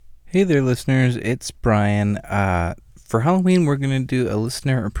Hey there, listeners. It's Brian. For Halloween, we're going to do a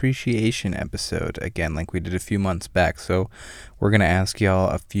listener appreciation episode again, like we did a few months back. So, we're going to ask y'all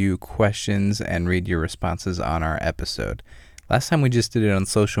a few questions and read your responses on our episode. Last time we just did it on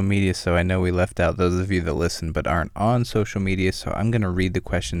social media, so I know we left out those of you that listen but aren't on social media. So, I'm going to read the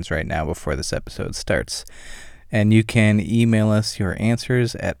questions right now before this episode starts. And you can email us your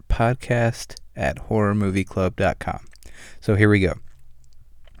answers at podcast@horrormovieclub.com. So, here we go.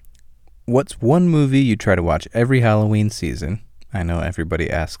 What's one movie you try to watch every Halloween season? I know everybody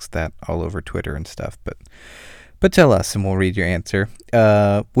asks that all over Twitter and stuff, but tell us and we'll read your answer.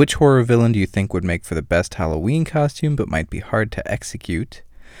 Which horror villain do you think would make for the best Halloween costume but might be hard to execute?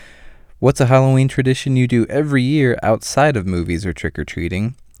 What's a Halloween tradition you do every year outside of movies or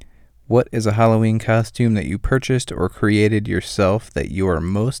trick-or-treating? What is a Halloween costume that you purchased or created yourself that you are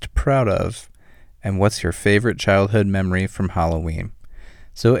most proud of? And what's your favorite childhood memory from Halloween?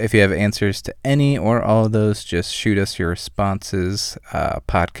 So if you have answers to any or all of those, just shoot us your responses,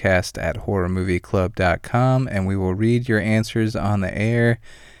 podcast@horrormovieclub.com, and we will read your answers on the air.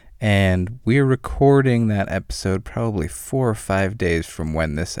 And we're recording that episode probably 4 or 5 days from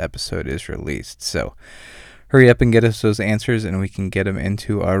when this episode is released. So hurry up and get us those answers, and we can get them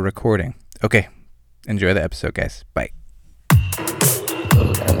into our recording. Okay, enjoy the episode, guys. Bye.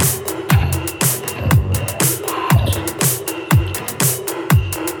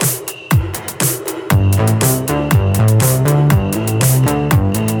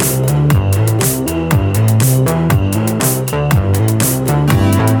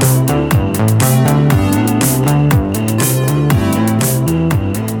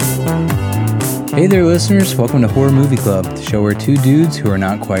 Hey there, listeners. Welcome to Horror Movie Club, the show where two dudes who are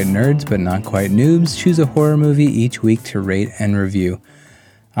not quite nerds but not quite noobs choose a horror movie each week to rate and review.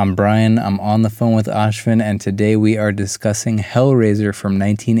 I'm Brian. I'm on the phone with Ashvin, and today we are discussing Hellraiser from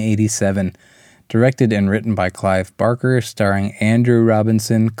 1987, directed and written by Clive Barker, starring Andrew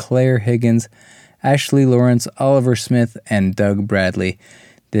Robinson, Claire Higgins, Ashley Lawrence, Oliver Smith, and Doug Bradley.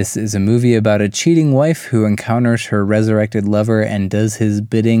 This is a movie about a cheating wife who encounters her resurrected lover and does his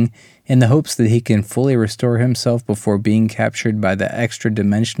bidding in the hopes that he can fully restore himself before being captured by the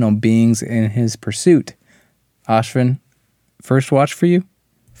extra-dimensional beings in his pursuit. Ashvin, first watch for you?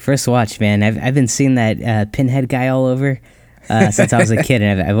 First watch, man. I've been seeing that Pinhead guy all over since I was a kid,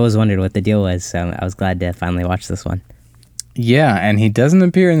 and I've always wondered what the deal was, so I was glad to finally watch this one. Yeah, and he doesn't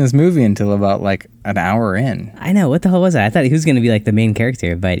appear in this movie until about like an hour in. I know, what the hell was that? I thought he was going to be like the main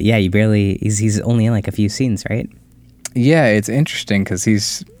character, but yeah, he's only in like a few scenes, right? Yeah, it's interesting because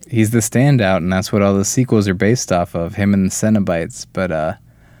he's the standout, and that's what all the sequels are based off of, him and the Cenobites. But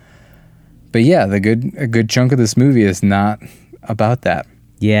yeah, a good chunk of this movie is not about that.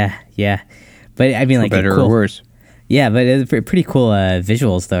 Yeah. But I mean, for like, better cool, or worse. Yeah, but it's pretty cool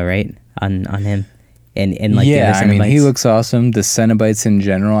visuals though, right? On him. And like yeah, the other I mean, Cenobites. he looks awesome. The Cenobites in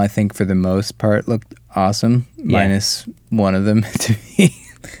general, I think for the most part, looked awesome, minus one of them to me.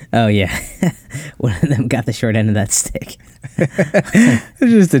 Oh yeah, one of them got the short end of that stick.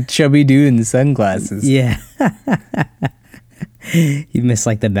 Just a chubby dude in sunglasses. Yeah. You missed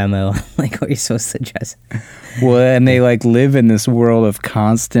like the memo, like what you're supposed to dress. Well, and they like live in this world of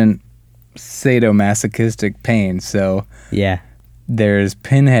constant sadomasochistic pain. So Yeah. there's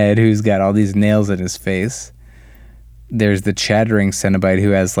Pinhead, who's got all these nails in his face. There's the chattering Cenobite who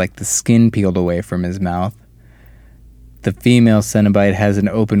has like the skin peeled away from his mouth. The female Cenobite has an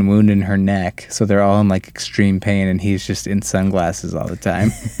open wound in her neck, so they're all in like extreme pain, and he's just in sunglasses all the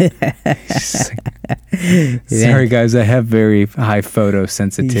time. Just like, sorry guys, I have very high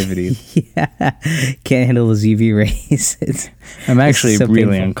photosensitivity. Yeah. Can't handle those UV rays. I'm actually so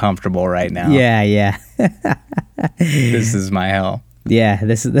really painful. uncomfortable right now. Yeah. This is my hell. Yeah,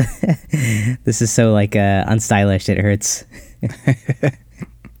 this is so like unstylish it hurts.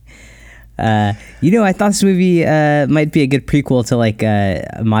 I thought this movie might be a good prequel to like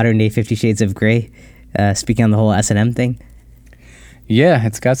a modern day 50 Shades of Grey. Speaking on the whole S&M thing. Yeah,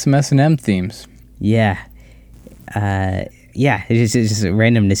 it's got some S&M themes. Yeah. It's just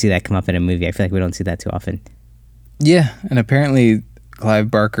random to see that come up in a movie. I feel like we don't see that too often. Yeah, and apparently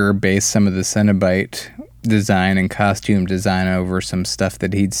Clive Barker based some of the Cenobite design and costume design over some stuff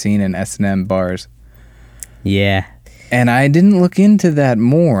that he'd seen in S&M bars. Yeah. And I didn't look into that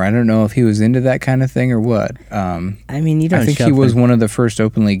more. I don't know if he was into that kind of thing or what. I mean, you don't. I think he was one of the first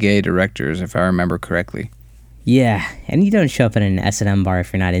openly gay directors, if I remember correctly. Yeah, and you don't show up in an S&M bar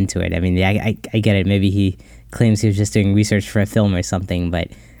if you're not into it. I mean, I get it. Maybe he claims he was just doing research for a film or something, but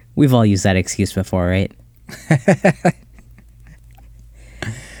we've all used that excuse before, right?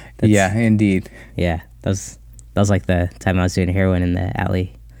 Yeah, indeed. Yeah, that was like the time I was doing heroin in the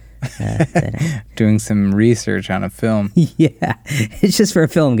alley Doing some research on a film. Yeah, it's just for a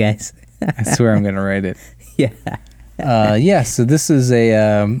film, guys. I swear I'm going to write it. Yeah. So this is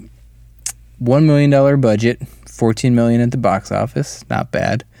a $1 million budget, $14 million at the box office. Not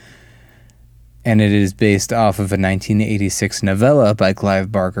bad. And it is based off of a 1986 novella by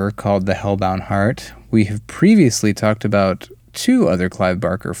Clive Barker called The Hellbound Heart. We have previously talked about two other Clive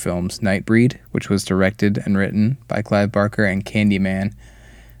Barker films, Nightbreed, which was directed and written by Clive Barker, and Candyman,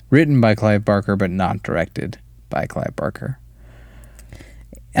 written by Clive Barker but not directed by Clive Barker.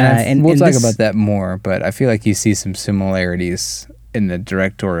 And we'll talk about that more, but I feel like you see some similarities in the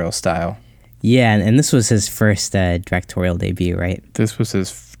directorial style. Yeah, and this was his first directorial debut, right? This was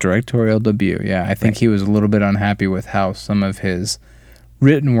his directorial debut, yeah. I think he was a little bit unhappy with how some of his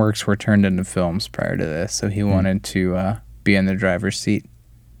written works were turned into films prior to this, so he wanted to be in the driver's seat.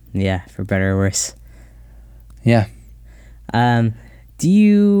 Yeah, for better or worse. Yeah. Do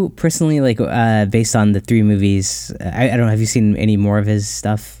you personally, like, based on the three movies, I don't know, have you seen any more of his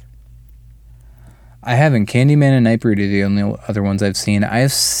stuff? I haven't. Candyman and Nightbreed are the only other ones I've seen. I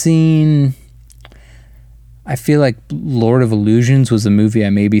feel like Lord of Illusions was a movie I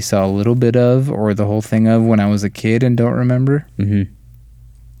maybe saw a little bit of, or the whole thing of, when I was a kid and don't remember. Mm-hmm.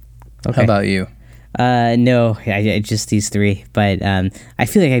 Okay. How about you? No, I just these three. But I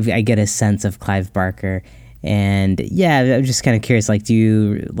feel like I get a sense of Clive Barker. And yeah, I'm just kind of curious, like, do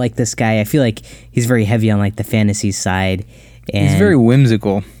you like this guy? I feel like he's very heavy on, like, the fantasy side. And he's very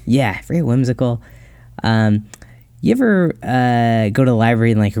whimsical. Yeah, very whimsical. You ever go to the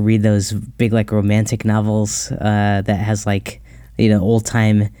library and, like, read those big, like, romantic novels that has, like, you know, old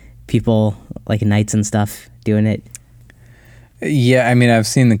time people, like, knights and stuff doing it? Yeah, I mean, I've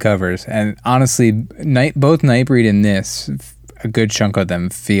seen the covers, and honestly, both Nightbreed and this, a good chunk of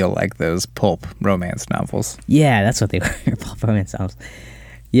them feel like those pulp romance novels. Yeah, that's what they were, pulp romance novels.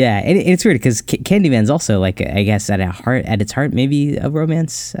 Yeah, and it's weird because Candyman's also, like, I guess at its heart, maybe a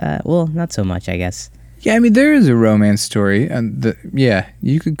romance. Well, not so much, I guess. Yeah, I mean, there is a romance story, and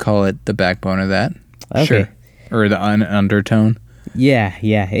you could call it the backbone of that. Okay. Sure. Or the undertone. Yeah.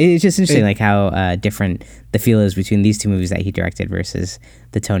 It's just interesting, like, how different the feel is between these two movies that he directed versus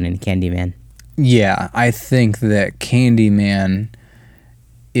the tone in Candyman. Yeah, I think that Candyman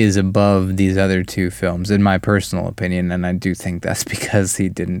is above these other two films, in my personal opinion, and I do think that's because he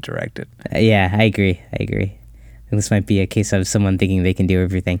didn't direct it. Yeah, I agree. This might be a case of someone thinking they can do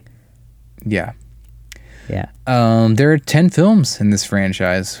everything. Yeah. Yeah. There are 10 films in this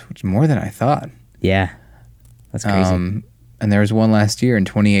franchise, which is more than I thought. Yeah. That's crazy. And there was one last year in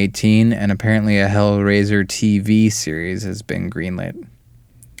 2018, and apparently a Hellraiser TV series has been greenlit.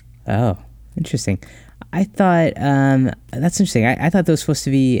 Oh, interesting. I thought, that's interesting. I thought there was supposed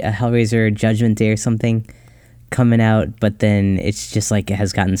to be a Hellraiser Judgment Day or something coming out, but then it's just like it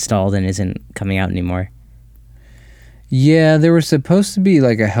has gotten stalled and isn't coming out anymore. Yeah, there was supposed to be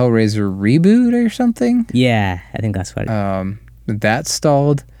like a Hellraiser reboot or something. Yeah, I think that's what that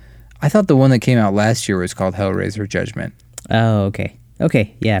stalled. I thought the one that came out last year was called Hellraiser Judgment. Oh, okay.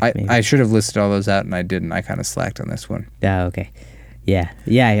 Okay, yeah. I should have listed all those out, and I didn't. I kind of slacked on this one. Oh, okay. Yeah,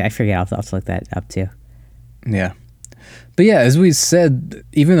 I forget. I'll have to look that up, too. Yeah. But yeah, as we said,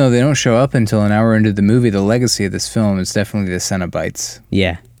 even though they don't show up until an hour into the movie, the legacy of this film is definitely the Cenobites.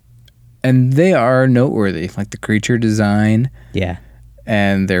 Yeah. And they are noteworthy, like the creature design. Yeah.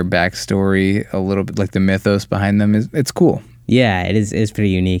 And their backstory, a little bit like the mythos behind them, it's cool. Yeah, it is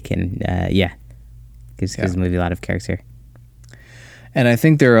pretty unique, and gives the movie a lot of character. And I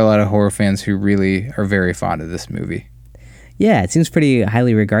think there are a lot of horror fans who really are very fond of this movie. Yeah, it seems pretty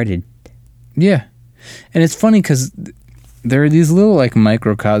highly regarded. Yeah. And it's funny because there are these little, like,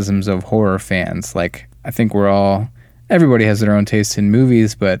 microcosms of horror fans. Like, I think everybody has their own taste in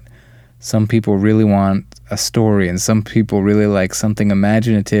movies, but some people really want a story, and some people really like something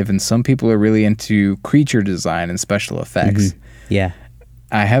imaginative, and some people are really into creature design and special effects. Mm-hmm. Yeah.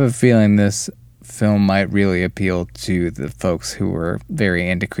 I have a feeling this film might really appeal to the folks who are very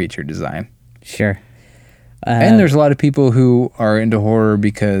into creature design. Sure. And there's a lot of people who are into horror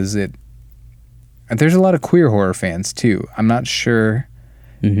because there's a lot of queer horror fans too. I'm not sure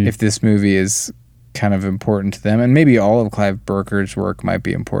if this movie is kind of important to them, and maybe all of Clive Barker's work might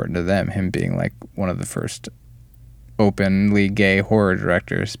be important to them, him being like one of the first openly gay horror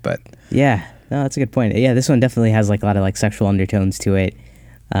directors. But yeah, no, that's a good point. Yeah, this one definitely has like a lot of like sexual undertones to it.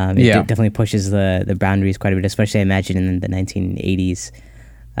 It definitely pushes the boundaries quite a bit, especially I imagine in the 1980s.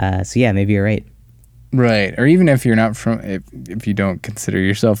 So yeah, maybe you're right. Right. Or even if you're not if you don't consider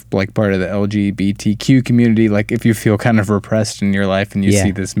yourself like part of the LGBTQ community, like if you feel kind of repressed in your life and you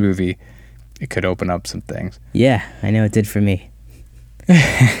see this movie, it could open up some things. Yeah, I know it did for me.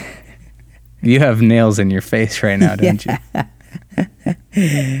 You have nails in your face right now, don't you?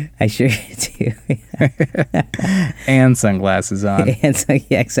 I sure do. And sunglasses on. And so,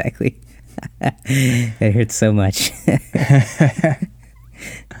 yeah, exactly. It hurts so much.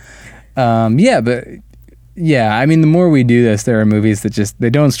 Yeah, but yeah, I mean, the more we do this, there are movies that just, they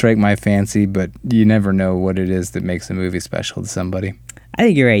don't strike my fancy, but you never know what it is that makes a movie special to somebody. I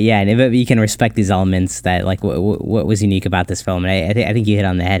think you're right. Yeah, and you can respect these elements that like what was unique about this film, and I think you hit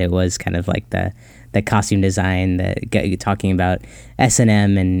on the head. It was kind of like the costume design, talking about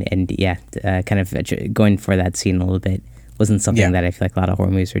S&M, and yeah, kind of going for that scene a little bit wasn't something that I feel like a lot of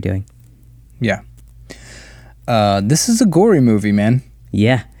horror movies were doing. Yeah. This is a gory movie, man.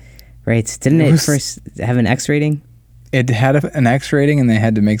 Yeah, right. Didn't it first have an X rating? It had an X rating, and they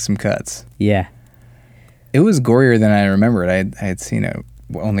had to make some cuts. Yeah. It was gorier than I remembered. I had seen it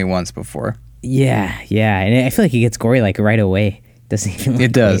only once before. Yeah, and I feel like it gets gory like right away. Doesn't even look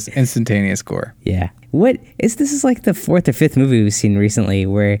It does. great. Instantaneous gore. Yeah. This is like the fourth or fifth movie we've seen recently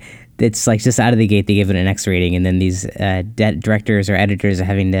where it's like just out of the gate they give it an X rating, and then these directors or editors are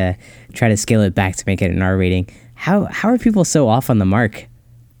having to try to scale it back to make it an R rating. How are people so off on the mark?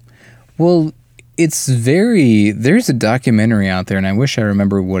 Well, there's a documentary out there, and I wish I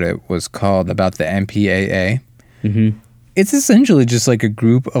remember what it was called, about the MPAA. Mm-hmm. It's essentially just like a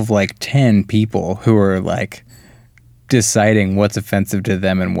group of like 10 people who are like deciding what's offensive to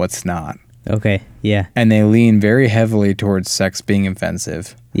them and what's not. Okay, yeah. And they lean very heavily towards sex being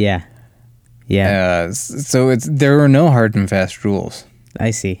offensive. Yeah. So there are no hard and fast rules. I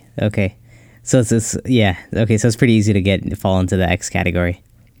see. Okay. So it's yeah. Okay, so it's pretty easy to fall into the X category.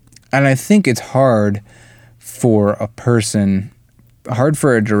 And I think it's hard for a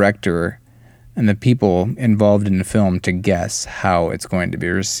director and the people involved in the film to guess how it's going to be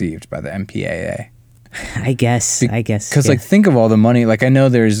received by the MPAA. I guess. Because, like, think of all the money. Like,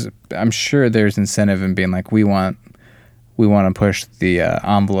 I'm sure there's incentive in being like, we want to push the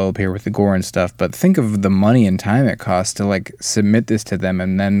envelope here with the gore and stuff. But think of the money and time it costs to, like, submit this to them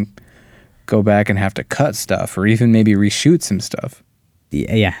and then go back and have to cut stuff or even maybe reshoot some stuff.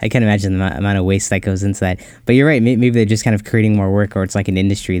 Yeah, I can imagine the amount of waste that goes into that. But you're right. Maybe they're just kind of creating more work, or it's like an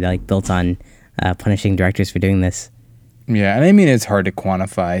industry that like built on punishing directors for doing this. Yeah, and I mean, it's hard to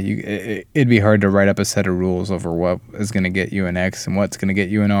quantify. It'd be hard to write up a set of rules over what is going to get you an X and what's going to get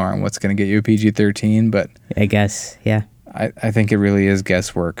you an R and what's going to get you a PG-13. But I guess, yeah. I think it really is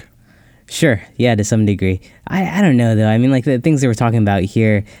guesswork. Sure, yeah, to some degree. I don't know, though. I mean, like, the things they were talking about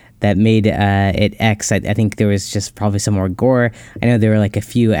here that made it X, I think there was just probably some more gore. I know there were, like, a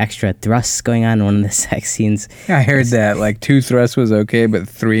few extra thrusts going on in one of the sex scenes. I heard that, like, 2 thrusts was okay, but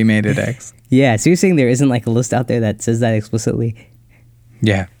 3 made it X. Yeah, so you're saying there isn't, like, a list out there that says that explicitly?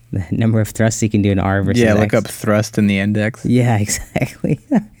 Yeah. The number of thrusts you can do in R versus X? Yeah, look up thrust in the index. Yeah, exactly.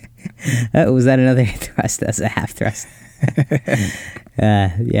 Was that another thrust? That's a half thrust.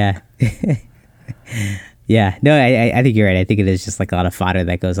 Yeah. Yeah, no, I think you're right. I think it is just like a lot of fodder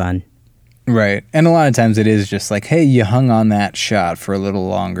that goes on. Right. And a lot of times it is just like, hey, you hung on that shot for a little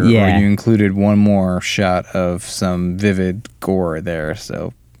longer. Yeah. Or you included one more shot of some vivid gore there.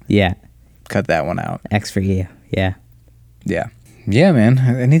 So yeah, cut that one out. X for you. Yeah. Yeah. Yeah, man.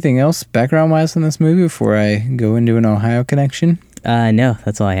 Anything else background-wise in this movie before I go into an Ohio connection? No,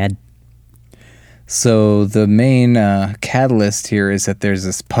 that's all I had. So the main catalyst here is that there's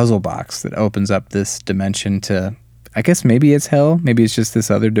this puzzle box that opens up this dimension to, I guess maybe it's hell. Maybe it's just this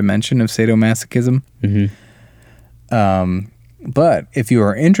other dimension of sadomasochism. Mm-hmm. But if you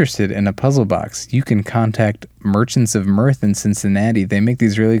are interested in a puzzle box, you can contact Merchants of Mirth in Cincinnati. They make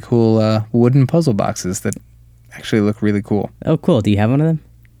these really cool wooden puzzle boxes that actually look really cool. Oh, cool. Do you have one of them?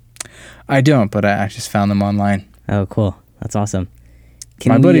 I don't, but I just found them online. Oh, cool. That's awesome.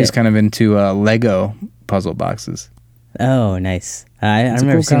 My buddy's kind of into Lego puzzle boxes. Oh, nice. I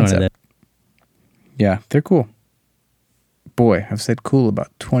remember cool seeing one of those. Yeah, they're cool. Boy, I've said cool about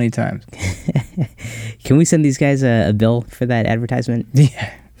 20 times. Can we send these guys a bill for that advertisement?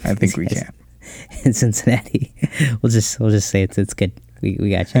 Yeah, I think we can. In Cincinnati. We'll just say it's good. We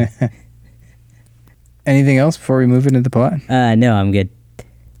got you. Anything else before we move into the plot? No, I'm good.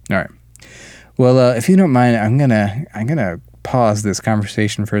 All right. Well, if you don't mind, I'm gonna pause this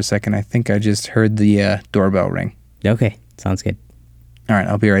conversation for a second. I think I just heard the doorbell ring. Okay, sounds good. All right,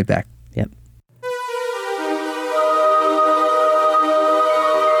 I'll be right back. Yep.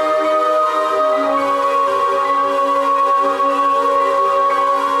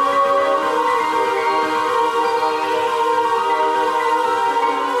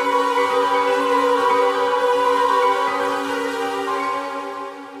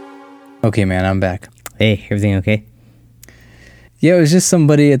 Okay, man, I'm back. Hey, everything okay? Yeah, it was just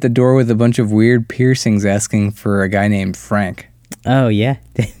somebody at the door with a bunch of weird piercings asking for a guy named Frank. Oh, yeah?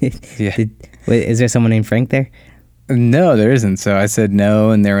 Yeah. Wait, is there someone named Frank there? No, there isn't. So I said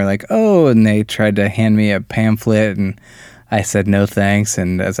no, and they were like, oh, and they tried to hand me a pamphlet, and I said no thanks.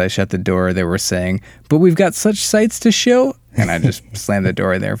 And as I shut the door, they were saying, but we've got such sights to show. And I just slammed the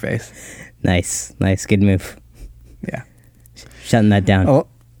door in their face. Nice. Good move. Yeah. Shutting that down. Oh,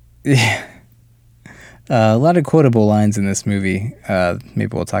 yeah. A lot of quotable lines in this movie. Maybe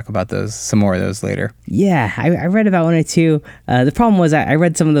we'll talk about some more of those later. Yeah, I read about one or two. The problem was I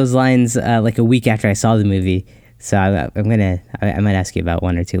read some of those lines like a week after I saw the movie. So I might ask you about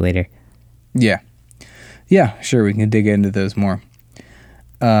one or two later. Yeah. Yeah, sure. We can dig into those more.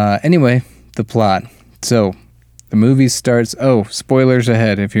 Anyway, the plot. So the movie starts. Oh, spoilers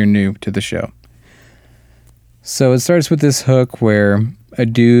ahead if you're new to the show. So it starts with this hook where a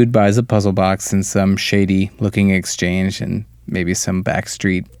dude buys a puzzle box in some shady looking exchange and maybe some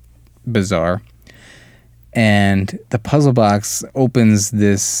backstreet bazaar. And the puzzle box opens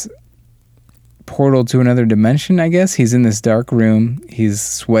this portal to another dimension, I guess. He's in this dark room. He's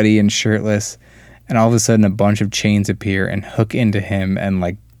sweaty and shirtless. And all of a sudden, a bunch of chains appear and hook into him and,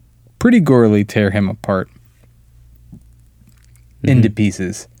 like, pretty gorily tear him apart into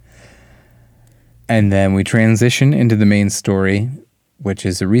pieces. And then we transition into the main story, which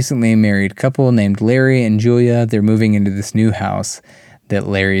is a recently married couple named Larry and Julia. They're moving into this new house that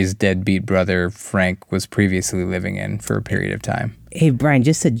Larry's deadbeat brother, Frank, was previously living in for a period of time. Hey, Brian,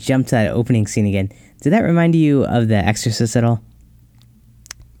 just to jump to that opening scene again, did that remind you of The Exorcist at all?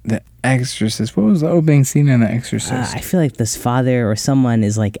 The Exorcist? What was the opening scene in The Exorcist? I feel like this father or someone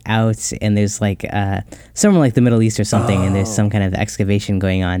is like out and there's like somewhere like the Middle East or something, and there's some kind of excavation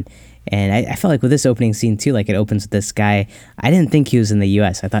going on. And I felt like with this opening scene too, like it opens with this guy. I didn't think he was in the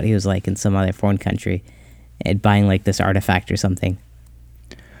U.S. I thought he was like in some other foreign country and buying like this artifact or something.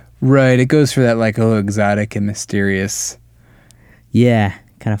 Right. It goes for that like, oh, exotic and mysterious. Yeah,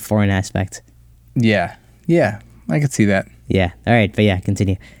 kind of foreign aspect. Yeah. I could see that. Yeah. All right. But yeah,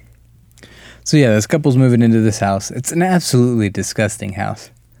 continue. So yeah, this couple's moving into this house. It's an absolutely disgusting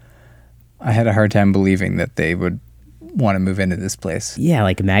house. I had a hard time believing that they would want to move into this place. Yeah,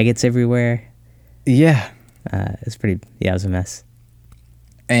 like maggots everywhere. Yeah. It was a mess.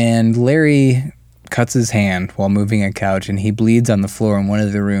 And Larry cuts his hand while moving a couch, and he bleeds on the floor in one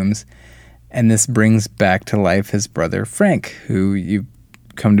of the rooms. And this brings back to life his brother Frank, who you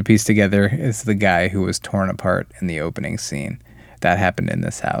come to piece together is the guy who was torn apart in the opening scene. That happened in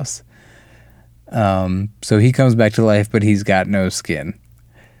this house. So he comes back to life, but he's got no skin.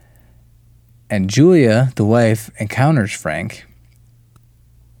 And Julia, the wife, encounters Frank.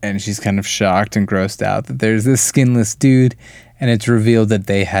 And she's kind of shocked and grossed out that there's this skinless dude. And it's revealed that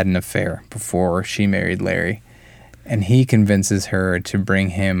they had an affair before she married Larry. And he convinces her to bring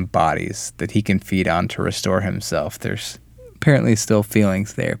him bodies that he can feed on to restore himself. There's apparently still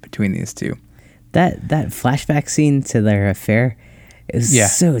feelings there between these two. That flashback scene to their affair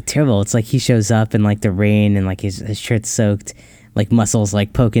is so terrible. It's like he shows up in like the rain and like his shirt's soaked, like muscles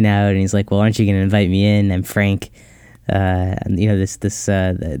like poking out, and he's like, "Well, aren't you gonna invite me in? I'm Frank, and you know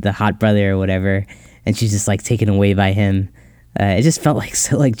the hot brother or whatever." And she's just like taken away by him. It just felt like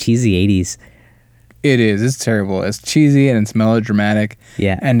so like cheesy 80s. It is. It's terrible. It's cheesy and it's melodramatic.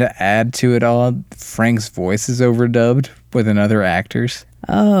 Yeah. And to add to it all, Frank's voice is overdubbed with another actor's.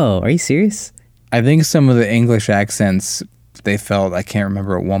 Oh, are you serious? I think some of the English accents they felt, I can't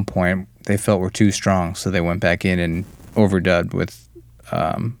remember at one point, they felt were too strong, so they went back in and overdubbed with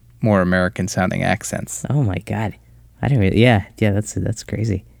more American sounding accents. Oh my God. I didn't really, yeah, that's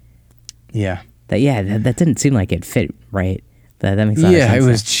crazy. Yeah. That didn't seem like it fit right. That makes a lot of sense. Yeah, it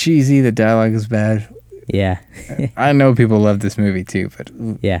was cheesy. The dialogue is bad. Yeah. I know people love this movie too, but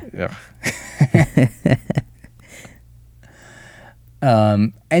yeah.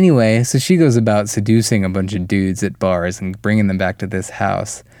 Anyway, so she goes about seducing a bunch of dudes at bars and bringing them back to this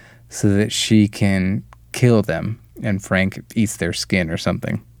house so that she can kill them, and Frank eats their skin or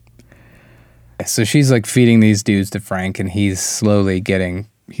something. So she's like feeding these dudes to Frank, and he's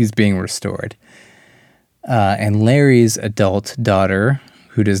being restored. And Larry's adult daughter,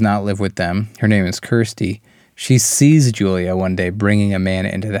 who does not live with them, her name is Kirsty, she sees Julia one day bringing a man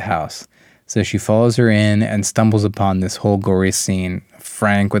into the house. So she follows her in and stumbles upon this whole gory scene,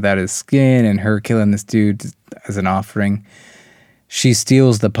 Frank without his skin and her killing this dude as an offering. She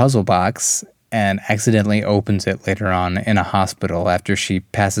steals the puzzle box and accidentally opens it later on in a hospital after she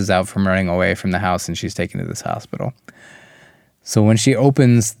passes out from running away from the house and she's taken to this hospital. So when she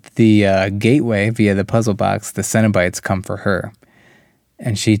opens the gateway via the puzzle box, the Cenobites come for her.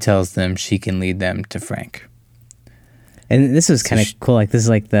 And she tells them she can lead them to Frank. And this was kind of cool. Like this is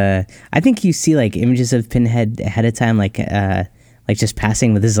like I think you see like images of Pinhead ahead of time, like just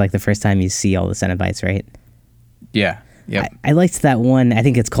passing, but this is like the first time you see all the Cenobites, right? Yeah. Yeah. I liked that one. I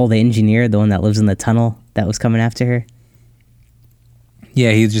think it's called the Engineer, the one that lives in the tunnel that was coming after her.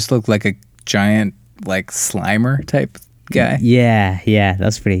 Yeah, he just looked like a giant, like, Slimer type guy. Yeah, he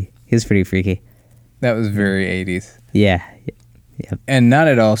was pretty freaky. That was very 80s. Yeah. Yep. And not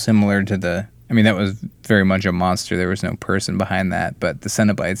at all similar to that was very much a monster. There was no person behind that, but the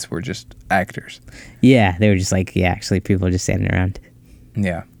Cenobites were just actors. Yeah, they were just like, actually people just standing around.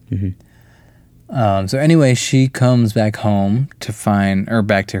 Yeah. So anyway, she comes back home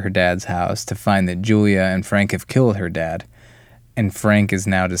back to her dad's house to find that Julia and Frank have killed her dad. And Frank is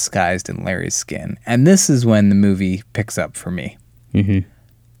now disguised in Larry's skin. And this is when the movie picks up for me. Mm-hmm.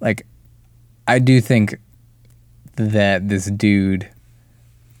 Like, I do think that this dude,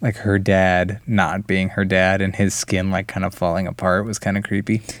 like her dad not being her dad and his skin like kind of falling apart was kind of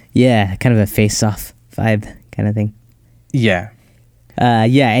creepy. Yeah, kind of a face-off vibe kind of thing. Yeah.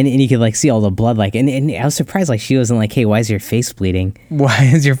 And you could like see all the blood, like, and I was surprised, like she wasn't like, hey, why is your face bleeding? Why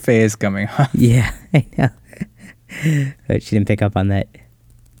is your face coming off? Yeah, I know. But she didn't pick up on that.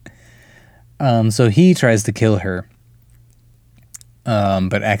 So he tries to kill her,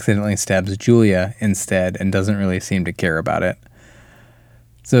 but accidentally stabs Julia instead and doesn't really seem to care about it.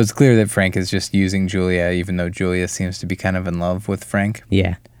 So it's clear that Frank is just using Julia, even though Julia seems to be kind of in love with Frank.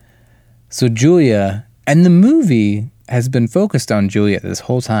 Yeah. So Julia, and the movie has been focused on Julia this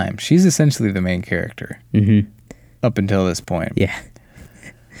whole time. She's essentially the main character. Mm-hmm. Up until this point. Yeah.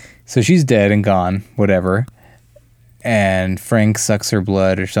 So she's dead and gone, whatever. And Frank sucks her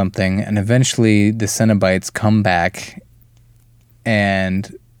blood or something. And eventually the Cenobites come back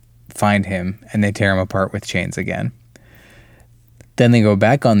and find him. And they tear him apart with chains again. Then they go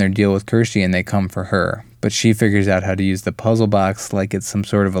back on their deal with Kirsty and they come for her. But she figures out how to use the puzzle box like it's some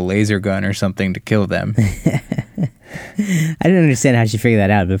sort of a laser gun or something to kill them. I didn't understand how she figured that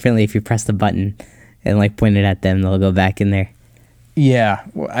out, but apparently if you press the button and like point it at them, they'll go back in there. Yeah,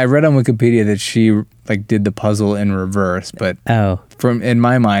 well, I read on Wikipedia that she like did the puzzle in reverse, but in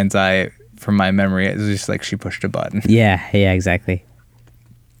my mind's eye, from my memory, it was just like she pushed a button. Yeah, exactly.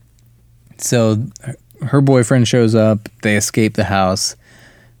 So her boyfriend shows up, they escape the house,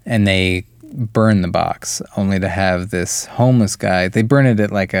 and they burn the box, only to have this homeless guy. They burn it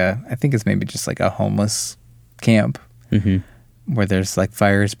at like I think it's maybe just like a homeless camp, where there's like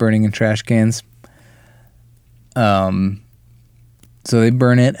fires burning in trash cans. So they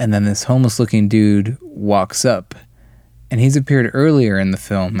burn it, and then this homeless-looking dude walks up, and he's appeared earlier in the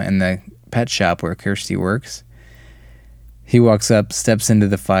film in the pet shop where Kirsty works. He walks up, steps into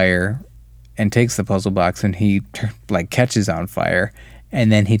the fire, and takes the puzzle box, and he catches on fire,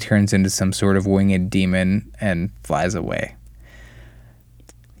 and then he turns into some sort of winged demon and flies away.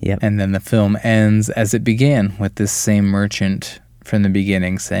 Yep. And then the film ends as it began, with this same merchant from the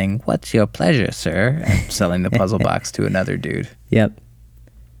beginning saying, "What's your pleasure, sir?" and selling the puzzle box to another dude. Yep.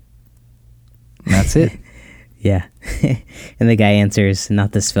 And that's it. Yeah. And the guy answers,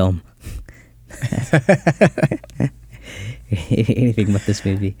 "Not this film." Anything but this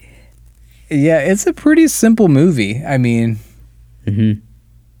movie. Yeah, it's a pretty simple movie. I mean,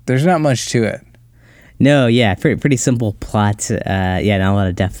 there's not much to it. No, yeah, pretty simple plot. Not a lot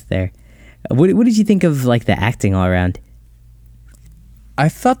of depth there. What did you think of like the acting all around? I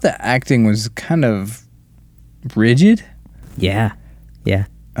thought the acting was kind of rigid. Yeah.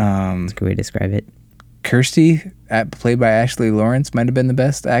 That's a good way to describe it. Kirsty, played by Ashley Lawrence, might have been the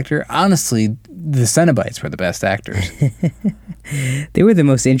best actor. Honestly, the Cenobites were the best actors. They were the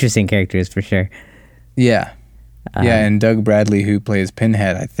most interesting characters for sure. Yeah. And Doug Bradley, who plays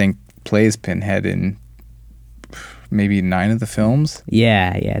Pinhead, I think plays Pinhead in maybe 9 of the films.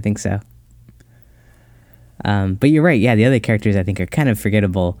 Yeah, I think so. But you're right. Yeah, the other characters I think are kind of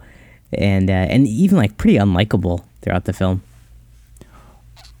forgettable, and even like pretty unlikable throughout the film.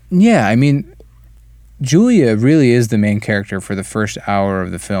 Yeah, I mean, Julia really is the main character for the first hour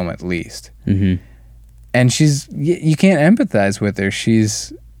of the film, at least. Mm-hmm. And you can't empathize with her.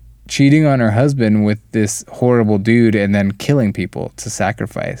 She's cheating on her husband with this horrible dude and then killing people to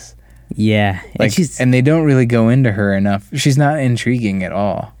sacrifice. Yeah, and they don't really go into her enough. She's not intriguing at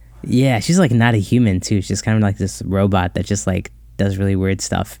all. Yeah, she's like not a human too. She's kind of like this robot that just like does really weird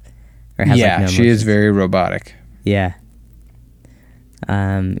stuff. Or has, no she is very robotic. Yeah.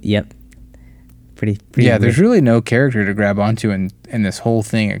 Yep. Pretty yeah, weird. There's really no character to grab onto in this whole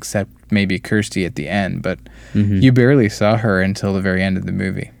thing except maybe Kirsty at the end, but you barely saw her until the very end of the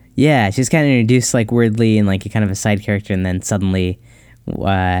movie. Yeah, she's kind of introduced like weirdly and like a kind of a side character, and then suddenly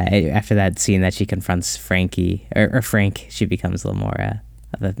after that scene that she confronts Frankie or Frank, she becomes a little more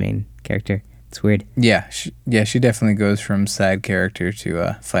of a main character. It's weird. Yeah, she definitely goes from side character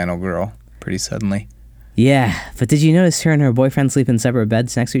to final girl pretty suddenly. Yeah, but did you notice her and her boyfriend sleep in separate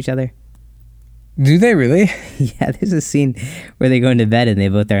beds next to each other? Do they really? Yeah, there's a scene where they go into bed and they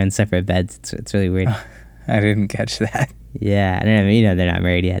both are in separate beds. It's really weird. I didn't catch that. Yeah, I don't know. They're not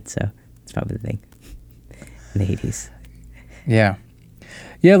married yet, so it's probably the thing in the 80s. Yeah.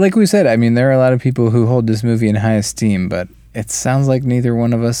 Yeah, like we said, I mean, there are a lot of people who hold this movie in high esteem, but it sounds like neither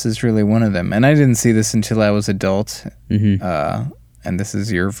one of us is really one of them. And I didn't see this until I was adult. Mm-hmm. And this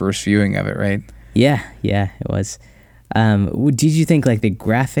is your first viewing of it, right? Yeah, it was. Did you think like the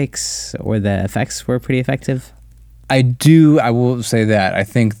graphics or the effects were pretty effective? I will say that. I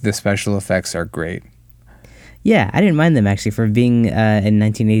think the special effects are great. Yeah, I didn't mind them actually. For being a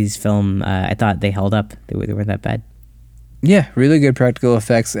 1980s film, I thought they held up. They weren't that bad. Yeah, really good practical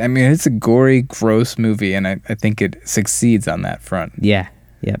effects. I mean, it's a gory, gross movie, and I think it succeeds on that front. Yeah,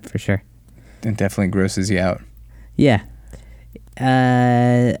 for sure. It definitely grosses you out. Yeah.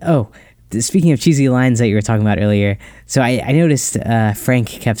 Speaking of cheesy lines that you were talking about earlier, so I noticed Frank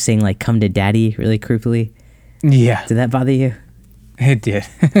kept saying like "come to daddy" really creepily. Yeah. Did that bother you? It did.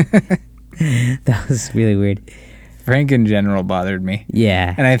 That was really weird. Frank in general bothered me.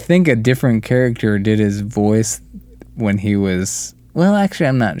 Yeah. And I think a different character did his voice when he was... Well, actually,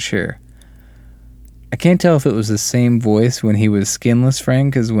 I'm not sure. I can't tell if it was the same voice when he was skinless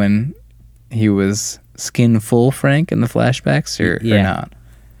Frank as when he was skin-full Frank in the flashbacks, or not.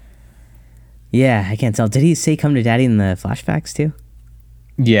 Yeah, I can't tell. Did he say "come to daddy" in the flashbacks too?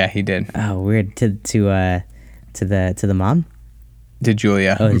 Yeah, he did. Oh, weird. To the mom? To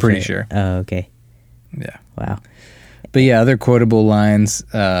Julia, I'm pretty sure. Oh, okay. Yeah. Wow. But yeah, other quotable lines.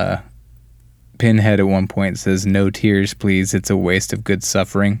 Pinhead at one point says, "No tears, please. It's a waste of good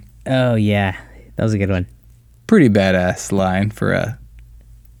suffering." Oh, yeah. That was a good one. Pretty badass line for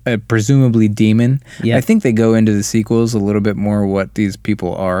a presumably demon. Yep. I think they go into the sequels a little bit more what these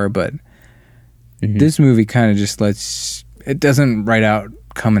people are, but this movie kind of just it doesn't right out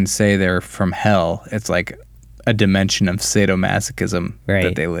come and say they're from hell. It's like a dimension of sadomasochism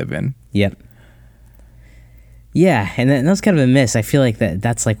that they live in. Yep. Yeah, and that was kind of a miss. I feel like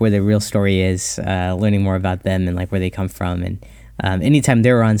that's like where the real story is, learning more about them and like where they come from. And anytime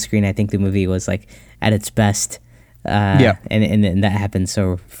they were on screen, I think the movie was like at its best. And that happens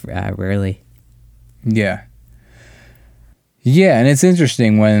so rarely. Yeah. Yeah, and it's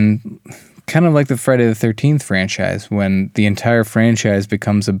interesting when, kind of like the Friday the 13th franchise, when the entire franchise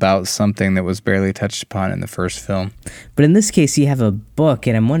becomes about something that was barely touched upon in the first film. But in this case, you have a book,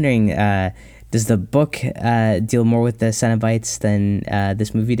 and I'm wondering, does the book deal more with the Cenobites than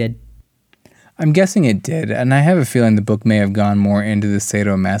this movie did? I'm guessing it did, and I have a feeling the book may have gone more into the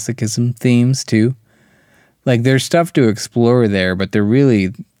sadomasochism themes, too. Like, there's stuff to explore there, but there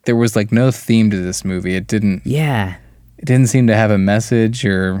was, like, no theme to this movie. It didn't seem to have a message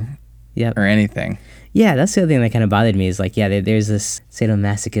or anything. Yeah, that's the other thing that kind of bothered me is, like, there's this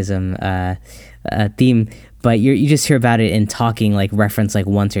sadomasochism theme, but you just hear about it in talking, like, reference, like,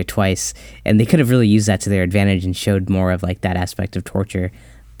 once or twice, and they could have really used that to their advantage and showed more of, like, that aspect of torture,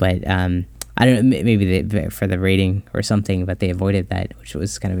 but I don't know, maybe for the rating or something, but they avoided that, which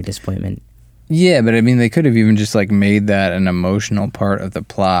was kind of a disappointment. Yeah, but I mean, they could have even just, like, made that an emotional part of the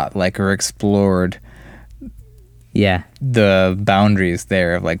plot, like, or explored the boundaries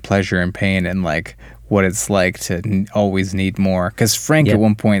there of, like, pleasure and pain and, like, what it's like to always need more. Because Frank at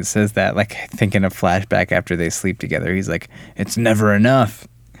one point says that, like, thinking of flashback after they sleep together, he's like, "It's never enough."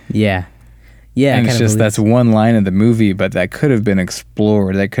 Yeah, and it's just that's one line of the movie, but that could have been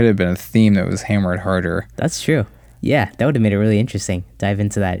explored. That could have been a theme that was hammered harder. That's true. Yeah, that would have made it really interesting. Dive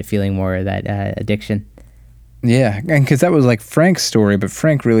into that, feeling more of that addiction. Yeah, and because that was like Frank's story, but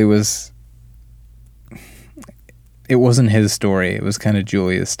Frank really was... It wasn't his story. It was kind of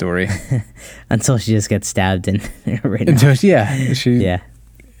Julia's story. Until she just gets stabbed and she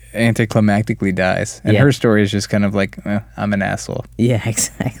anticlimactically dies. And her story is just kind of like, I'm an asshole. Yeah,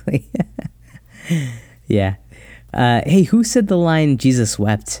 exactly. Yeah. Hey, who said the line, "Jesus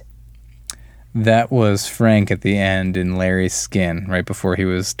wept"? That was Frank at the end in Larry's skin, right before he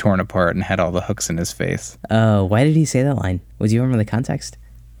was torn apart and had all the hooks in his face. Oh, why did he say that line? Do you remember the context?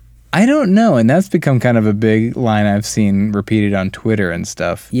 I don't know, and that's become kind of a big line I've seen repeated on Twitter and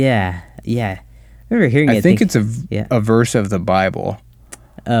stuff. Yeah. I remember hearing it. I think it's a verse of the Bible.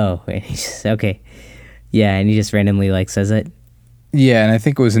 Oh, and okay. Yeah, and he just randomly, like, says it? Yeah, and I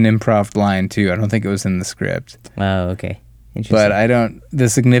think it was an improv line, too. I don't think it was in the script. Oh, okay. But the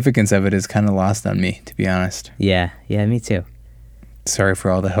significance of it is kind of lost on me, to be honest. Yeah, me too. Sorry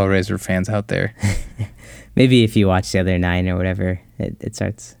for all the Hellraiser fans out there. Maybe if you watch the other 9 or whatever, it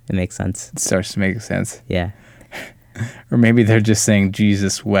makes sense. It starts to make sense. Yeah. Or maybe they're just saying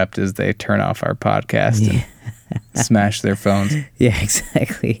Jesus wept as they turn off our podcast and smash their phones. Yeah,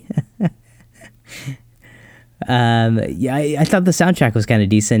 exactly. I thought the soundtrack was kind of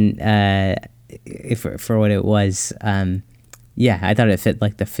decent for what it was. I thought it fit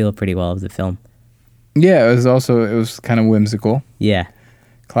like the feel pretty well of the film. Yeah, it was kind of whimsical. Yeah.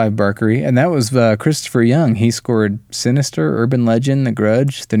 Clive Barker, and that was Christopher Young. He scored Sinister, Urban Legend, The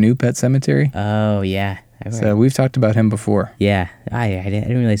Grudge, The New Pet Sematary. Oh, yeah. So we've talked about him before. Yeah, I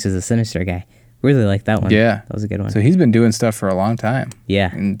didn't realize he was a Sinister guy. Really liked that one. Yeah. That was a good one. So he's been doing stuff for a long time.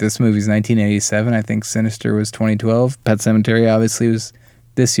 Yeah. And this movie's 1987. I think Sinister was 2012. Pet Sematary obviously was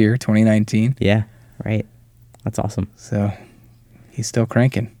this year, 2019. Yeah, right. That's awesome. So he's still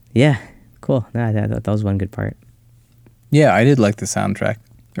cranking. Yeah, cool. No, that was one good part. Yeah, I did like the soundtrack,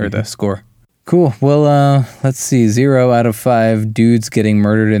 or the score. Cool. Well, let's see. 0 out of 5 dudes getting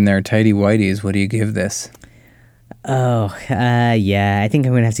murdered in their tighty whities. What do you give this? Oh, yeah. I think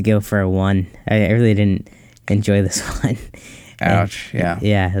I'm going to have to go for a 1. I really didn't enjoy this one. Ouch, yeah.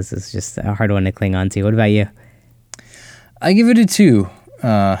 Yeah, this is just a hard one to cling on to. What about you? I give it a 2.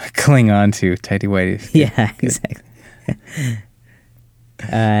 Cling on to tighty whities. Yeah, exactly.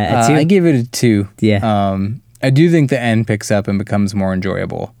 A 2? I give it a 2. Yeah. I do think the end picks up and becomes more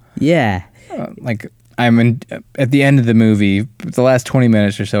enjoyable. Yeah. At the end of the movie, the last 20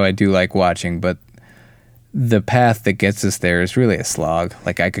 minutes or so I do like watching, but the path that gets us there is really a slog.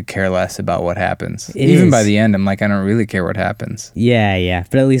 Like, I could care less about what happens. Even by the end, I'm like, I don't really care what happens. Yeah.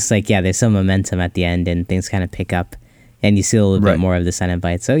 But at least, there's some momentum at the end and things kind of pick up and you see a little bit more of the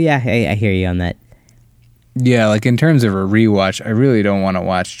Cenobite. So, yeah, I hear you on that. Yeah, like in terms of a rewatch, I really don't want to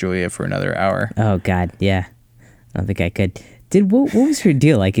watch Julia for another hour. Oh, God, yeah. I don't think I could. What was her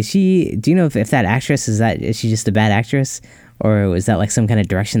deal? Like, do you know if that actress, is she just a bad actress? Or was that like some kind of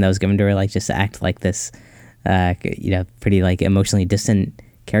direction that was given to her, like just to act like this, pretty like emotionally distant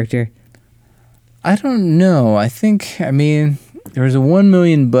character? I don't know. There was a $1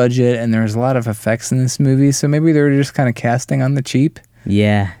 million budget and there was a lot of effects in this movie, so maybe they were just kind of casting on the cheap.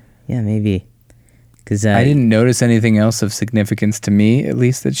 Yeah, maybe. Cause, I didn't notice anything else of significance to me, at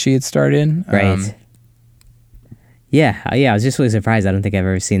least that she had starred in. Right. Yeah, I was just really surprised. I don't think I've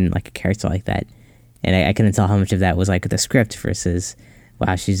ever seen like a character like that. And I couldn't tell how much of that was like the script versus,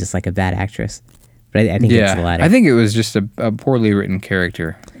 wow, she's just like a bad actress. But I think it's the latter. I think it was just a poorly written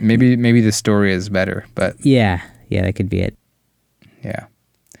character. Maybe the story is better, but... Yeah, that could be it. Yeah.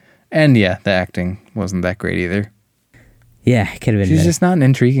 And yeah, the acting wasn't that great either. Yeah, it could have been She's better. just not an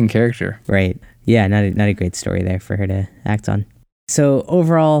intriguing character. Right. Yeah, not a great story there for her to act on. So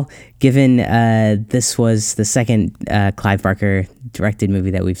overall, given this was the second Clive Barker directed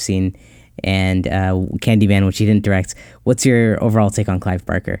movie that we've seen, and Candyman, which he didn't direct, what's your overall take on Clive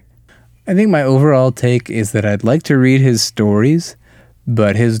Barker? I think my overall take is that I'd like to read his stories,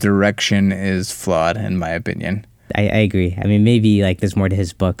 but his direction is flawed, in my opinion. I agree. I mean, maybe like there's more to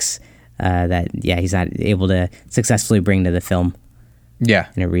his books that he's not able to successfully bring to the film. Yeah.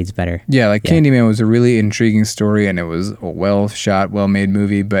 And it reads better. Yeah, Candyman was a really intriguing story, and it was a well-shot, well-made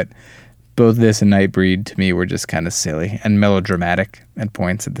movie, but both this and Nightbreed, to me, were just kind of silly and melodramatic at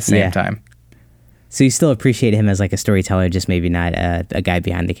points at the same time. So you still appreciate him as like a storyteller, just maybe not a guy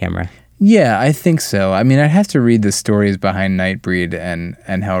behind the camera? Yeah, I think so. I mean, I'd have to read the stories behind Nightbreed and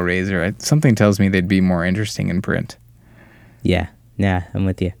Hellraiser. Something tells me they'd be more interesting in print. Yeah, I'm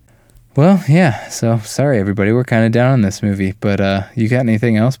with you. Well, yeah, so sorry, everybody. We're kind of down on this movie, but you got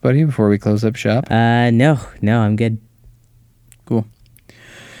anything else, buddy, before we close up shop? No, I'm good. Cool.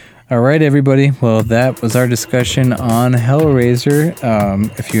 All right, everybody. Well, that was our discussion on Hellraiser.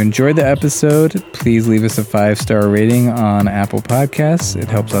 If you enjoyed the episode, please leave us a 5-star rating on Apple Podcasts. It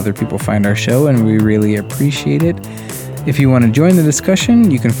helps other people find our show, and we really appreciate it. If you want to join the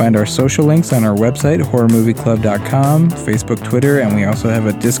discussion, you can find our social links on our website, horrormovieclub.com, Facebook, Twitter, and we also have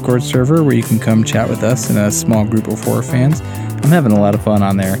a Discord server where you can come chat with us and a small group of horror fans. I'm having a lot of fun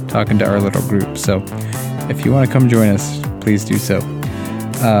on there talking to our little group, so if you want to come join us, please do so.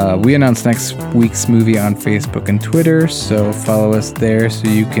 We announce next week's movie on Facebook and Twitter, so follow us there so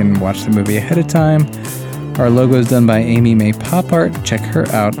you can watch the movie ahead of time. Our logo is done by Amy May Pop Art. Check her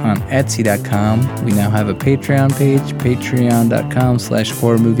out on Etsy.com. We now have a Patreon page,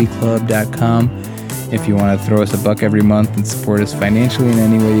 patreon.com/horrormovieclub.com. If you want to throw us $1 every month and support us financially in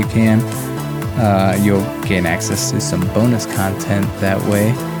any way you can, you'll gain access to some bonus content that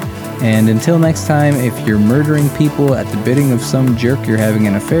way. And until next time, if you're murdering people at the bidding of some jerk you're having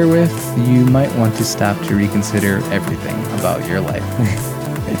an affair with, you might want to stop to reconsider everything about your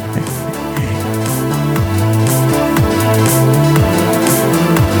life.